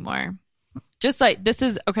read them anymore. Just like this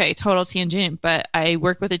is total tangent, but I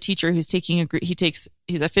work with a teacher who's taking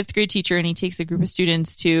he's a 5th grade teacher and he takes a group of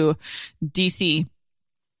students to DC.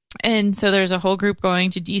 And so there's a whole group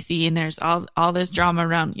going to DC and there's all this drama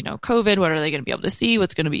around, COVID. What are they going to be able to see?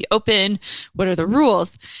 What's going to be open? What are the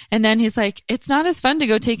rules? And then he's like, it's not as fun to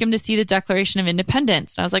go take them to see the Declaration of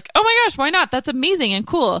Independence. And I was like, oh my gosh, why not? That's amazing and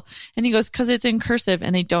cool. And he goes, because it's in cursive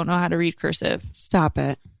and they don't know how to read cursive. Stop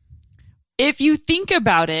it. If you think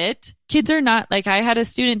about it, kids are not like, I had a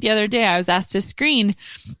student the other day, I was asked to screen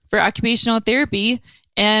for occupational therapy.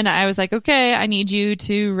 And I was like, okay, I need you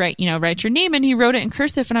to write your name. And he wrote it in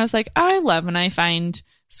cursive. And I was like, I love when I find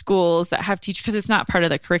schools that have teachers, because it's not part of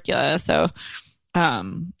the curricula. So,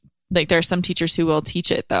 there are some teachers who will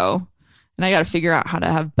teach it though. And I got to figure out how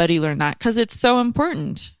to have Buddy learn that because it's so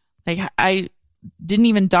important. Like, I didn't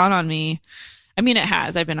even dawn on me. I mean, it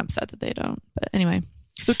has. I've been upset that they don't. But anyway,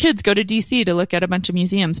 so kids go to DC to look at a bunch of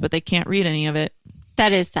museums, but they can't read any of it.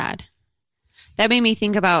 That is sad. That made me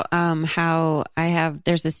think about how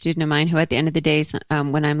there's a student of mine who at the end of the day,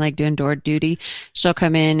 when I'm like doing door duty, she'll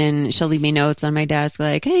come in and she'll leave me notes on my desk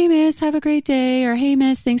like, hey, miss, have a great day. Or, hey,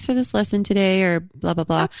 miss, thanks for this lesson today. Or blah, blah,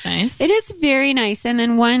 blah. That's nice. It is very nice. And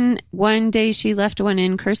then one day she left one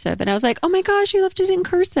in cursive. And I was like, oh my gosh, she left it in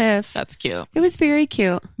cursive. That's cute. It was very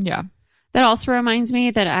cute. Yeah. That also reminds me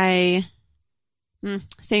that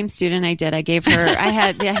same student I did. I gave her,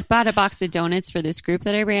 I bought a box of donuts for this group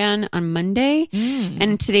that I ran on Monday.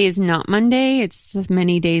 And today is not Monday. It's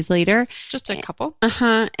many days later. Just a couple.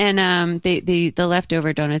 And the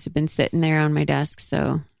leftover donuts have been sitting there on my desk.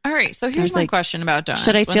 So. All right. So here's my question about donuts.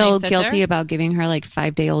 Should I feel guilty about giving her like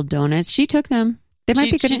 5-day-old donuts? She took them. They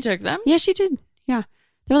might be good. She took them? Yeah, she did. Yeah.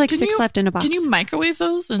 There were like 6 left in a box. Can you microwave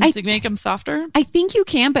those and to make them softer? I think you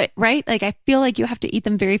can, but right? Like I feel like you have to eat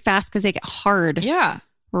them very fast because they get hard. Yeah.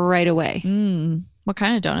 Right away. What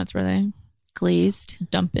kind of donuts were they? Glazed.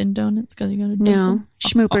 Dump in donuts because you got to dump No. them?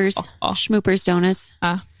 Schmoopers. Schmoopers donuts.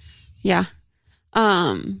 Yeah.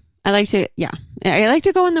 I like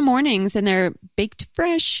to go in the mornings and they're baked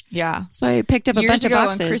fresh. Yeah. So I picked up a bunch of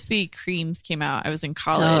boxes. When Krispy Kremes came out, I was in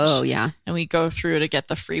college. Oh, yeah. And we go through to get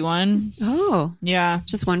the free one. Oh. Yeah.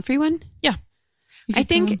 Just one free one? Yeah. I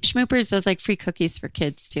think Schmoopers does like free cookies for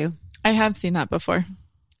kids too. I have seen that before.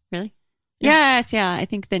 Really? Yes. Yeah. I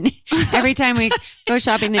think that every time we go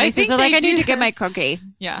shopping, the nieces are like, I need to get my cookie.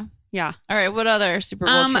 Yeah. Yeah. All right. What other Super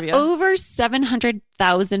Bowl trivia? Over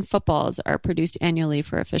 700,000 footballs are produced annually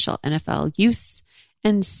for official NFL use,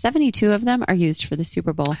 and 72 of them are used for the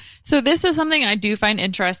Super Bowl. So this is something I do find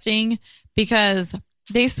interesting because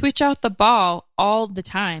they switch out the ball all the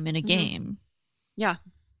time in a game. Yeah.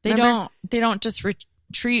 They don't just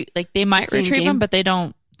retrieve, like they might retrieve them, but they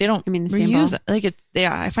don't I mean, the same reuse ball. it. Like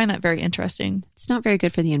I find that very interesting. It's not very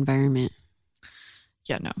good for the environment.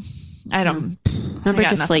 Yeah, no. I don't. Remember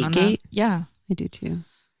Deflategate? Yeah. I do too.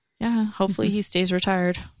 Yeah. Hopefully he stays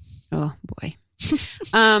retired. Oh boy.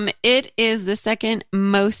 It is the second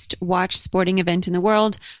most watched sporting event in the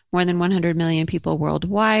world. More than 100 million people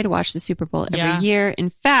worldwide watch the Super Bowl every year. In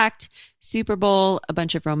fact, Super Bowl, a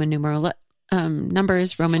bunch of Roman numeral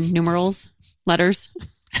numbers, Roman numerals, letters,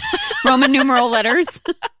 Roman numeral letters.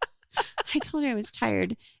 I told you I was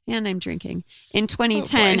tired and I'm drinking. In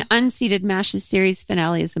 2010, Unseated MASH's series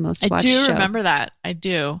finale is the most watched show. I do remember that. I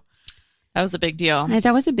do. That was a big deal.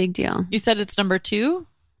 That was a big deal. You said it's number 2?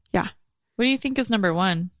 Yeah. What do you think is number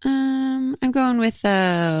 1? I'm going with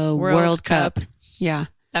World Cup. Yeah.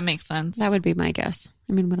 That makes sense. That would be my guess.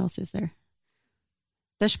 I mean, what else is there?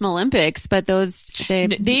 The Schmolympics, but they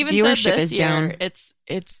even viewership said this is down.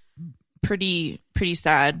 It's pretty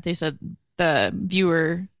sad. They said the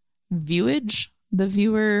viewership.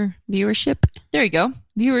 There you go.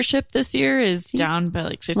 Viewership this year is down by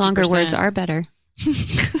like 50%. Longer words are better.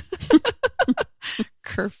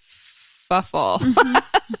 Kerfuffle.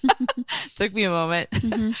 Took me a moment.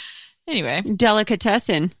 Mm-hmm. Anyway.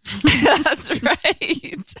 Delicatessen. That's right.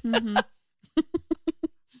 Mm-hmm.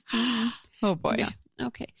 Oh boy. Yeah.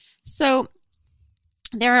 Okay. So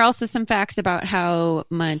there are also some facts about how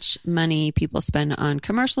much money people spend on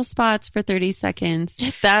commercial spots for 30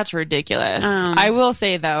 seconds. That's ridiculous. I will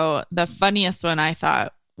say, though, the funniest one I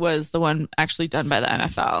thought was the one actually done by the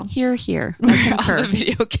NFL. Here. I concur. All the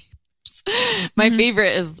video games. My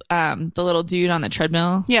favorite is the little dude on the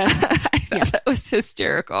treadmill. Yes. I thought that was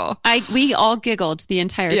hysterical. We all giggled the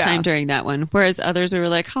entire time during that one, whereas others we were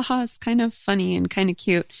like, haha, it's kind of funny and kind of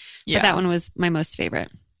cute. But that one was my most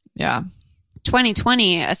favorite. Yeah.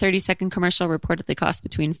 2020, a 30-second commercial reportedly cost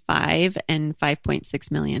between $5 and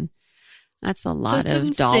 $5.6 million. That's a lot of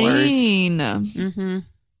insane. dollars. Mm-hmm.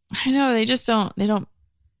 I know. They just don't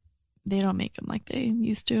make them like they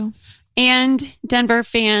used to. And Denver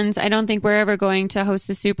fans, I don't think we're ever going to host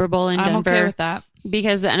the Super Bowl in Denver. I'm okay with that.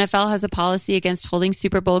 Because the NFL has a policy against holding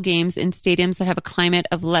Super Bowl games in stadiums that have a climate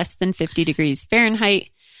of less than 50 degrees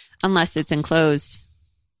Fahrenheit, unless it's enclosed.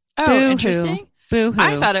 Oh, Boo-hoo. interesting. Boo-hoo.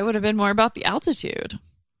 I thought it would have been more about the altitude.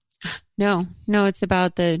 No, it's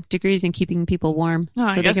about the degrees and keeping people warm. Oh,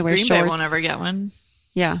 so I guess they can wear Green shorts. Bay won't ever get one.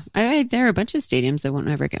 Yeah. There are a bunch of stadiums that won't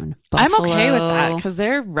ever get one. I'm Buffalo. okay with that because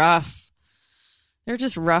they're rough. They're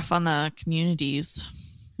just rough on the communities.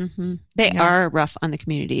 Mm-hmm. They are rough on the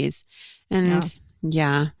communities. And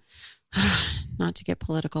not to get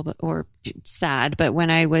political or sad, but when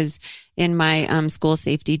I was in my school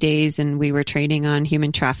safety days and we were training on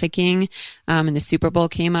human trafficking and the Super Bowl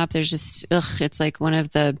came up, there's just, it's like one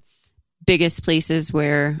of the biggest places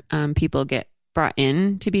where people get brought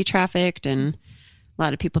in to be trafficked, and a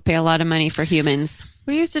lot of people pay a lot of money for humans.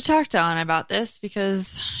 We used to talk to Anna about this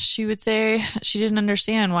because she would say she didn't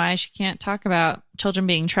understand why she can't talk about children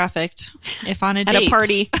being trafficked if on a date. At a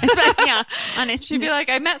party. She'd be like,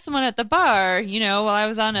 I met someone at the bar, while I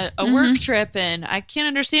was on a work trip, and I can't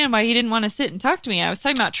understand why he didn't want to sit and talk to me. I was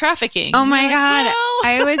talking about trafficking. Oh my God.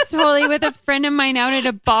 I was totally with a friend of mine out at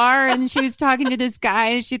a bar, and she was talking to this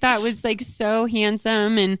guy she thought was like so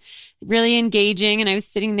handsome and really engaging. And I was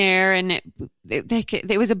sitting there, and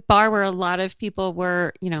it was a bar where a lot of people were,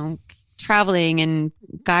 traveling, and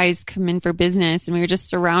guys come in for business, and we were just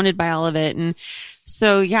surrounded by all of it. And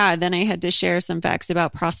so, then I had to share some facts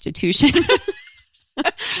about prostitution.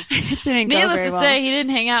 It didn't go Needless very to well. say, he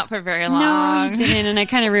didn't hang out for very long. No, he didn't. And I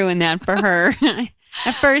kind of ruined that for her.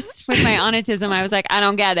 At first, with my autism, I was like, I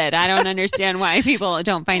don't get it. I don't understand why people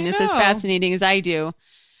don't find this as fascinating as I do.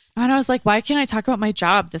 And I was like, why can't I talk about my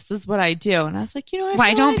job? This is what I do. And I was like,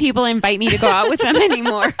 why don't people invite me to go out with them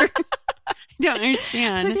anymore? I don't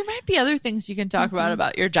understand. So there might be other things you can talk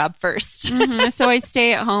about your job first. So I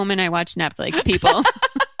stay at home and I watch Netflix, people.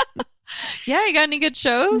 Yeah, you got any good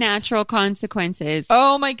shows? Natural Consequences.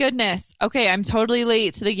 Oh my goodness. Okay, I'm totally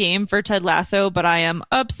late to the game for Ted Lasso, but I am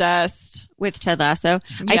obsessed with Ted Lasso.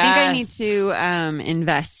 Yes. I think I need to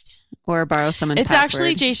invest or borrow someone's password.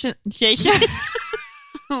 Actually Jason.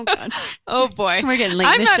 Oh God. Oh boy. We're getting late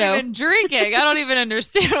I'm in the show. not even drinking. I don't even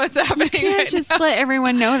understand what's happening. You can't just let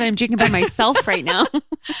everyone know that I'm drinking by myself right now.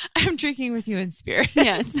 I'm drinking with you in spirit.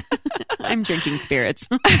 Yes. I'm drinking spirits.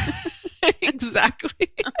 Exactly.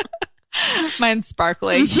 Mine's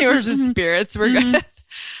sparkling. Yours is spirits. We're good.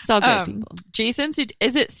 It's all good, people. Jason,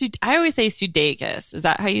 I always say Sudeikis. Is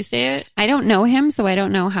that how you say it? I don't know him, so I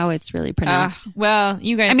don't know how it's really pronounced. Well,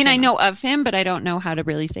 you guys. I mean, I know of him, but I don't know how to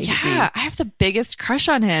really say his name. Yeah, I have the biggest crush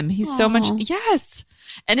on him. He's so much. Yes.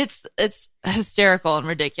 And it's hysterical and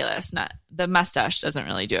ridiculous. Not the mustache doesn't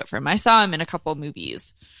really do it for him. I saw him in a couple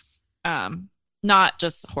movies. Not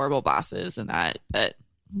just Horrible Bosses and that, but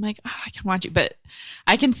I'm like, I can watch it. But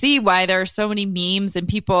I can see why there are so many memes and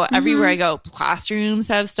people everywhere I go. Classrooms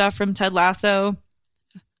have stuff from Ted Lasso.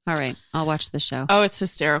 All right. I'll watch the show. Oh, it's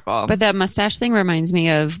hysterical. But that mustache thing reminds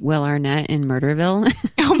me of Will Arnett in Murderville.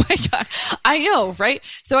 Oh my God. I know, right?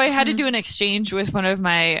 So I had to do an exchange with one of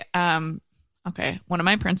my, one of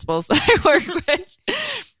my principals that I work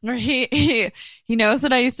with, where he knows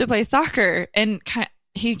that I used to play soccer, and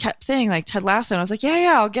he kept saying like Ted Lasso. And I was like,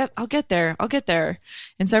 yeah, I'll get there.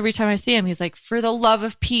 And so every time I see him, he's like, for the love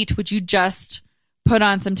of Pete, would you just put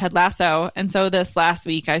on some Ted Lasso? And so this last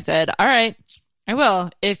week I said, all right, I will,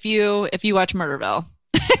 if you watch Murderville.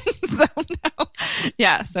 So no.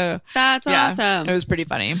 Yeah. So that's awesome. It was pretty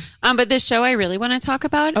funny. But the show I really want to talk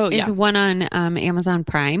about is one on Amazon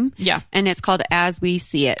Prime. Yeah. And it's called As We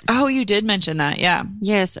See It. Oh, you did mention that. Yeah.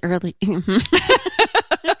 Yes. Early.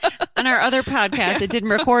 On our other podcast, it didn't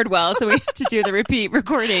record well, so we had to do the repeat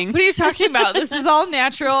recording. What are you talking about? This is all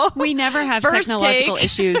natural. We never have technological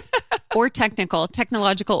issues or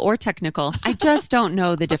technological or technical. I just don't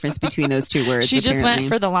know the difference between those two words. She just went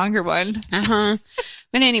for the longer one.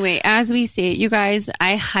 But anyway, As We See It, you guys,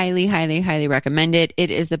 I highly, highly, highly recommend it.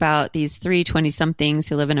 It is about these 20-somethings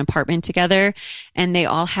who live in an apartment together, and they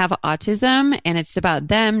all have autism, and it's about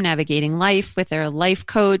them navigating life with their life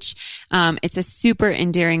coach. It's a super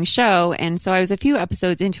endearing show. And so I was a few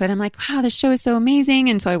episodes into it. I'm like, wow, this show is so amazing.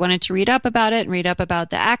 And so I wanted to read up about it and read up about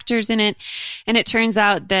the actors in it. And it turns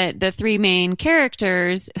out that the three main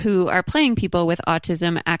characters who are playing people with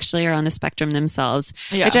autism actually are on the spectrum themselves,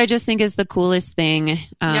 which I just think is the coolest thing.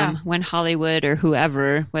 When Hollywood or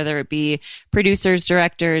whoever, whether it be producers,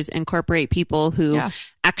 directors, incorporate people who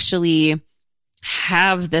actually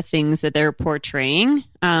have the things that they're portraying.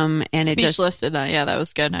 And it just listed that. Yeah, that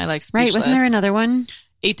was good. I like Speechless. Right. Wasn't there another one?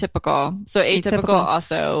 Atypical. So Atypical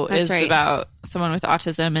also is about someone with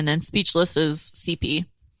autism, and then Speechless is CP.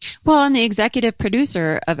 Well, and the executive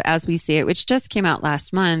producer of As We See It, which just came out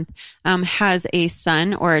last month, has a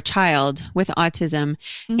son or a child with autism.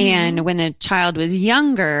 And when the child was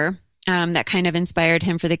younger, that kind of inspired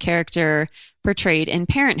him for the character portrayed in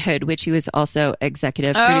Parenthood, which he was also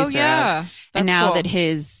executive producer of. And now that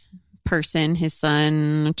his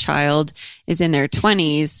son, child, is in their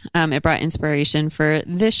 20s, it brought inspiration for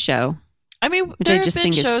this show. I mean, there have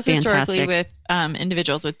been shows historically with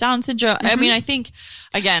individuals with Down syndrome. I mean, I think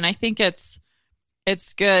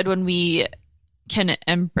it's good when we can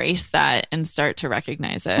embrace that and start to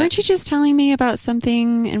recognize it. Weren't you just telling me about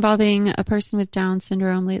something involving a person with Down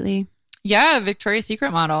syndrome lately? Yeah, Victoria's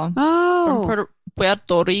Secret model. Oh. From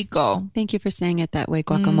Puerto Rico. Thank you for saying it that way,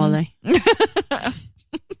 guacamole.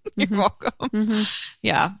 You're welcome.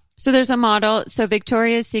 Yeah. So there's a model. So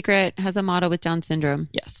Victoria's Secret has a model with Down syndrome.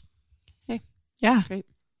 Yes. Okay. Yeah. That's great.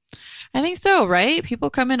 I think so, right? People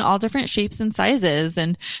come in all different shapes and sizes.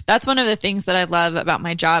 And that's one of the things that I love about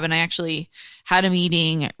my job. And I actually had a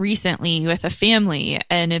meeting recently with a family,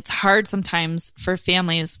 and it's hard sometimes for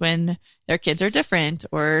families when their kids are different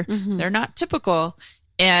or they're not typical,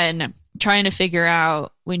 and trying to figure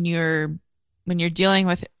out when you're dealing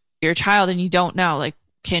with your child and you don't know, like,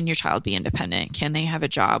 can your child be independent? Can they have a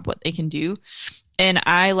job? What they can do? And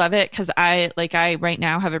I love it because I right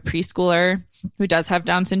now have a preschooler who does have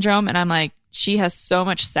Down syndrome, and I'm like, she has so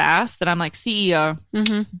much sass that I'm like, CEO,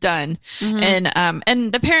 done.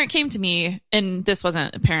 And the parent came to me, and this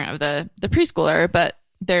wasn't a parent of the preschooler, but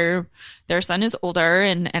their son is older,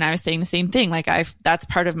 and I was saying the same thing. Like, that's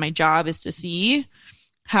part of my job is to see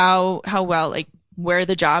how well, like, where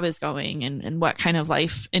the job is going and what kind of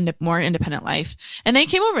life, more independent life. And they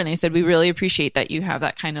came over and they said, we really appreciate that you have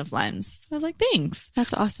that kind of lens. So I was like, thanks.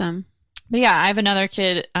 That's awesome. But yeah, I have another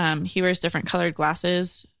kid. He wears different colored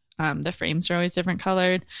glasses. The frames are always different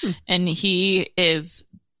colored. And he is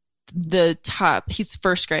the top. He's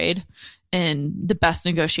first grade and the best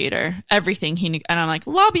negotiator. Everything and I'm like,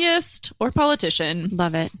 lobbyist or politician.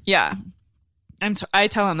 Love it. Yeah. I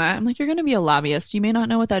tell him that. I'm like, you're going to be a lobbyist. You may not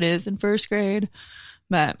know what that is in first grade,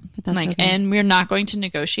 but that's like, okay. And we're not going to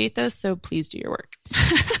negotiate this. So please do your work.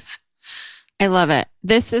 I love it.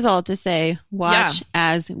 This is all to say, watch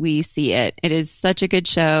as we see it. It is such a good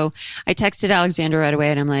show. I texted Alexandra right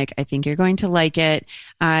away and I'm like, I think you're going to like it.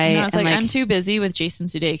 I was like, I'm too busy with Jason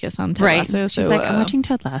Sudeikis on Ted Lasso. She's like, I'm watching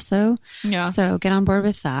Ted Lasso. Yeah. So get on board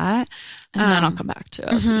with that. And then I'll come back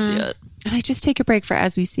to As We See It. And I just take a break for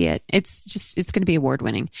As We See It. It's going to be award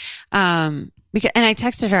winning. And I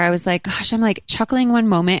texted her, I was like, gosh, I'm like chuckling one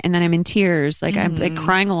moment and then I'm in tears. Like I'm like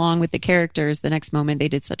crying along with the characters the next moment. They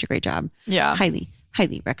did such a great job. Yeah. Highly,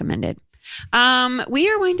 highly recommended. We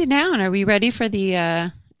are winding down. Are we ready for the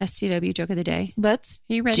STW joke of the day? Are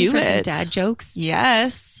you ready for some dad jokes?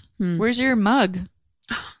 Yes. Where's your mug?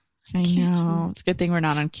 I know. It's a good thing we're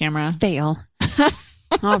not on camera. Fail.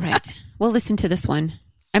 All right. We'll listen to this one.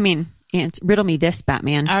 I mean, riddle me this,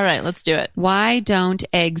 Batman. All right, let's do it. Why don't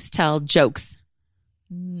eggs tell jokes?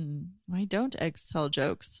 Why don't eggs tell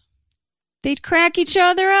jokes? They'd crack each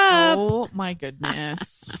other up. Oh my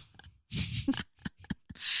goodness.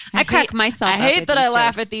 I crack myself up. I hate that I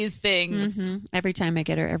laugh at these things. Every time I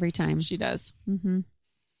get her, every time. She does.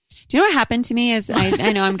 Do you know what happened to me?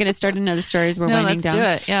 I know I'm going to start another story as we're winding down.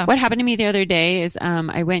 Let's do it. Yeah. What happened to me the other day is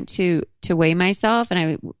I went to weigh myself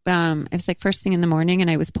and it was like first thing in the morning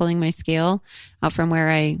and I was pulling my scale out from where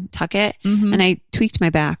I tuck it and I tweaked my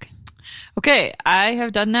back. Okay. I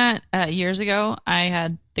have done that years ago. I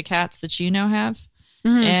had the cats that you now have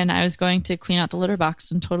and I was going to clean out the litter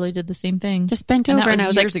box and totally did the same thing. Just bent over and I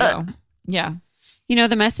was years like, ago. Yeah. You know,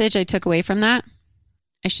 the message I took away from that?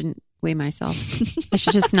 I shouldn't weigh myself. I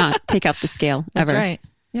should just not take out the scale ever. That's right.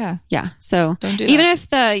 Yeah. Yeah. So don't do even that. if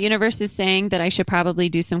the universe is saying that I should probably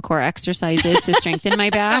do some core exercises to strengthen my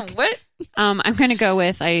back, I'm going to go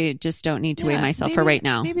with I just don't need to weigh myself for right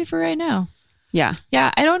now. Maybe for right now. Yeah.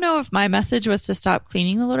 Yeah. I don't know if my message was to stop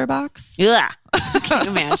cleaning the litter box. Yeah. Can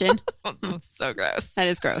you imagine? So gross. That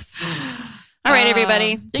is gross. All right,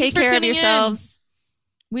 everybody. Take care of yourselves.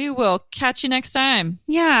 We will catch you next time.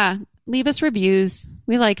 Yeah. Leave us reviews.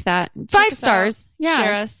 We like that. 5 stars.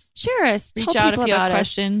 Yeah. Share us. Reach out if you have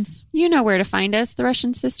questions. You know where to find us. The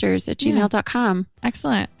Russian Sisters at gmail.com.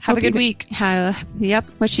 Excellent. Have a good week. Yep.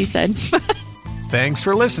 What she said. Thanks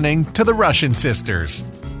for listening to The Russian Sisters.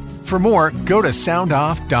 For more, go to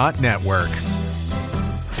soundoff.network.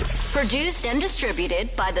 Produced and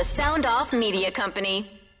distributed by the Sound Off Media Company.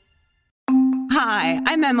 Hi,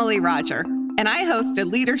 I'm Emily Roger, and I host a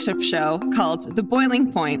leadership show called The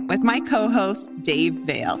Boiling Point with my co-host, Dave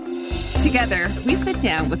Vale. Together, we sit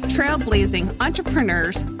down with trailblazing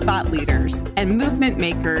entrepreneurs, thought leaders, and movement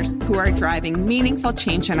makers who are driving meaningful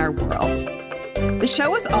change in our world. The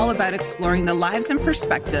show is all about exploring the lives and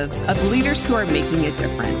perspectives of leaders who are making a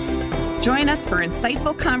difference. Join us for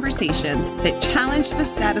insightful conversations that challenge the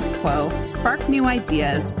status quo, spark new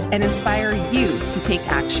ideas, and inspire you to take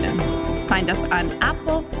action. Find us on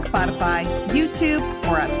Apple, Spotify, YouTube,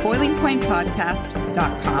 or at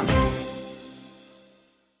boilingpointpodcast.com.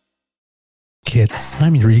 Kids,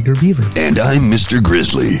 I'm your eager beaver. And I'm Mr.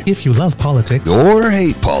 Grizzly. If you love politics or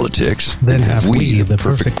hate politics, then have we the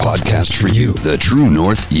perfect podcast for you. The True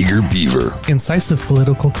North Eager Beaver. Incisive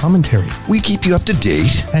political commentary. We keep you up to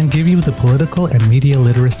date and give you the political and media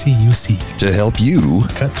literacy you seek to help you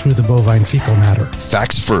cut through the bovine fecal matter.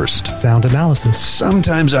 Facts first. Sound analysis.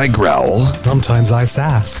 Sometimes I growl. Sometimes I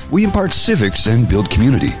sass. We impart civics and build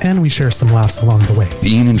community. And we share some laughs along the way.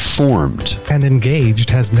 Being informed and engaged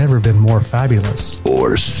has never been more fabulous.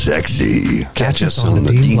 Or sexy. Catch us on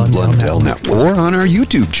the Dean Blundell Network. Or on our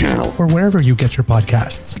YouTube channel. Or wherever you get your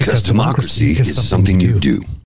podcasts. Because democracy is something you do.